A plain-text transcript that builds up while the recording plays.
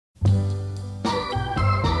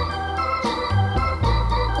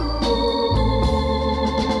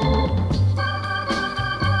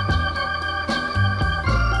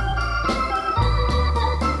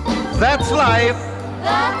That's life.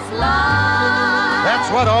 That's life.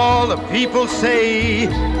 That's what all the people say.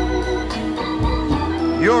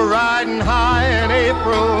 You're riding high in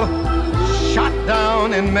April, shot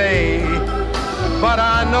down in May. But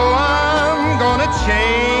I know I'm gonna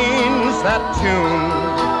change that tune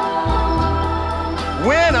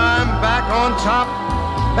when I'm back on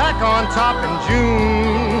top in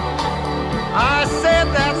June. I said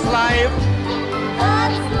that's life.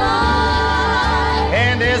 That's life.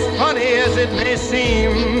 And as funny as it may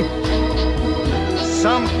seem,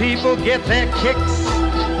 some people get their kicks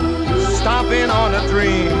stomping on a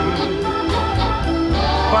dream.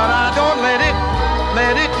 But I don't let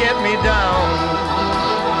it get me down.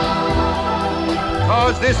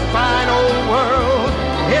 'Cause this fine old world,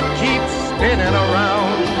 it keeps spinning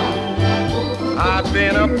around. I've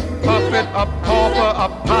been a puppet, a pauper, a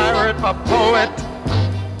pirate, a poet,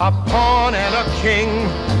 a pawn and a king.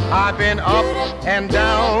 I've been up and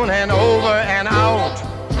down and over and out.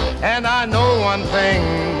 And I know one thing,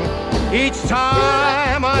 each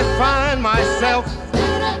time I find myself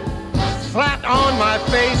flat on my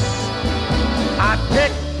face, I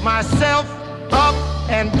pick myself up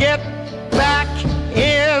and get back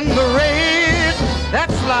in the race.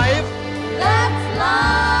 That's life. That's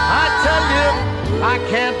life. I tell you, I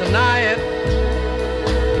can't deny it.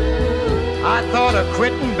 I thought of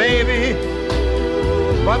quitting, baby,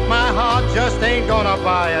 but my heart just ain't gonna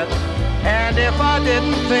buy it. And if I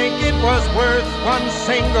didn't think it was worth one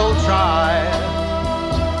single try,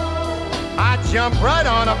 I'd jump right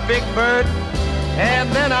on a big bird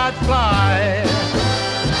and then I'd fly.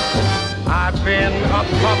 I've been a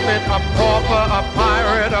puppet, a pauper, a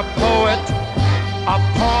pirate, a poet, a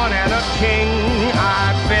pawn and a king.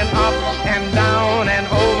 I've been up and down and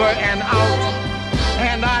over and out.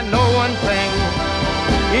 And I know one thing,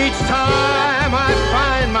 each time I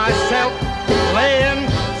find myself laying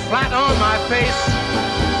flat on my face,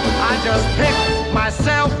 I just pick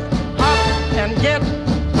myself up and get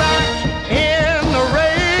back in the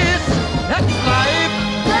race. That's life.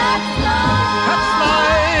 That's life. That's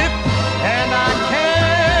life. And I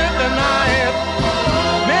can't deny it.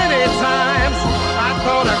 Many times I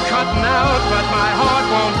thought of cutting out, but my heart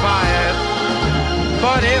won't buy it.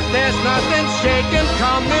 But if there's nothing shaking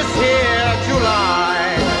come this here July,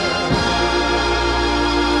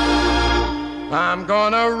 I'm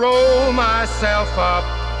gonna roll myself up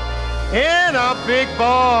in a big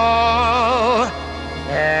ball